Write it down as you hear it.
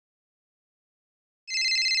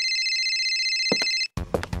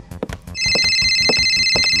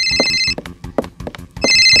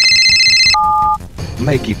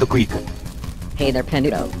Make it quick. Hey there,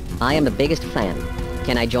 Pennutoh. I am the biggest fan.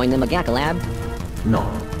 Can I join the megacollab? No.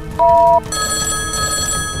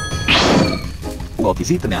 What is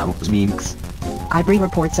it now, Sminx? I bring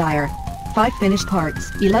report, sire. 5 finished parts,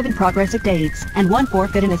 11 progressive dates, and 1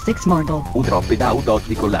 forfeit and a 6 marble. Who dropped it out of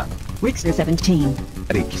the collab? Rickster 17.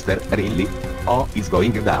 Rickster, really? Oh, it's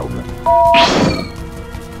going down.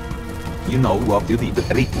 You know what you did,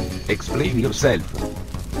 Rick. Explain yourself.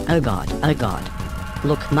 Oh god, oh god.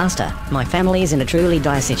 Look, master, my family is in a truly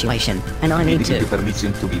dire situation, and I need Give you to...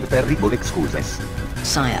 permission to give terrible excuses.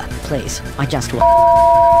 Sire, please, I just want...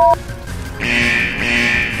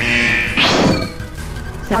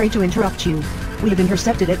 Sorry to interrupt you. We have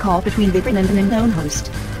intercepted a call between Viprin and an unknown host.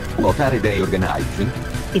 What are they organizing?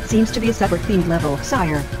 It seems to be a separate themed level,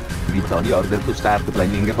 sire. Give the order to start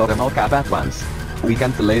planning for a mock-up at once. We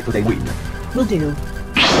can't let them win. Will do.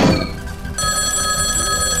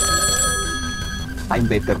 I'm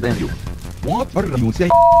better than you. What are you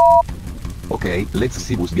saying? Okay, let's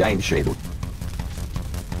see who's behind Shadow.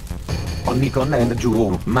 Nikon and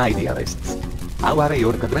Juo, my dearests. How are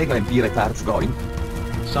your Dragon and Pirate Arts going?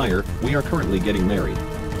 Sire, we are currently getting married.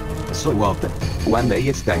 So what? One day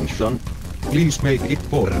extension? Please make it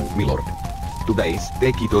 4, milord. 2 days,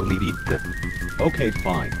 take it or leave it. Okay,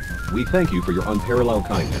 fine. We thank you for your unparalleled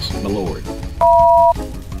kindness, my lord.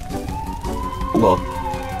 What?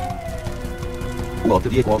 What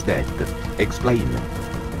was that? Explain.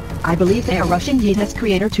 I believe they are rushing Yeta's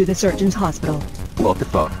creator to the surgeon's hospital. What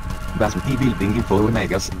for? Wasn't he building in 4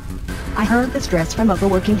 megas? I heard the stress from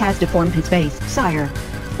overworking has deformed his face, sire.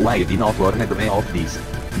 Why did not warn me of this?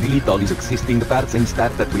 Delete all his existing parts and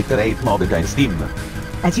start a Twitter hate mob against him.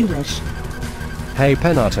 As you wish. Hey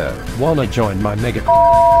Pennutoh, wanna join my mega...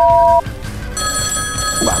 Wow,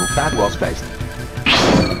 that was fast.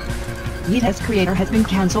 Yeta's creator has been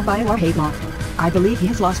cancelled by our hate mob. I believe he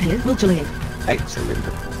has lost his will to live. Excellent.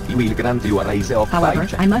 He will grant you a raise of However,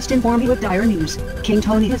 5. I must inform you of dire news. King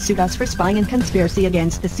Tony has sued us for spying and conspiracy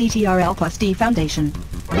against the CTRL+D Foundation.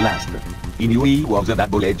 Blast. He knew he was a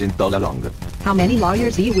double agent all along. How many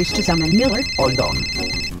lawyers do you wish to summon, Miller? Hold on.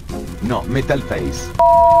 No, metal face.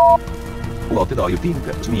 What do you think,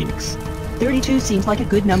 Sminx? 32 seems like a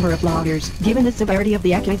good number of lawyers, given the severity of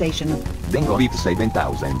the accusation. Then go with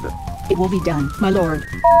 7,000. It will be done, my lord.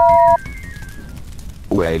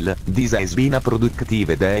 Well, this has been a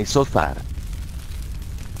productive day so far.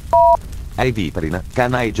 Hey Viprin,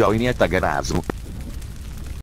 can I join at a garage?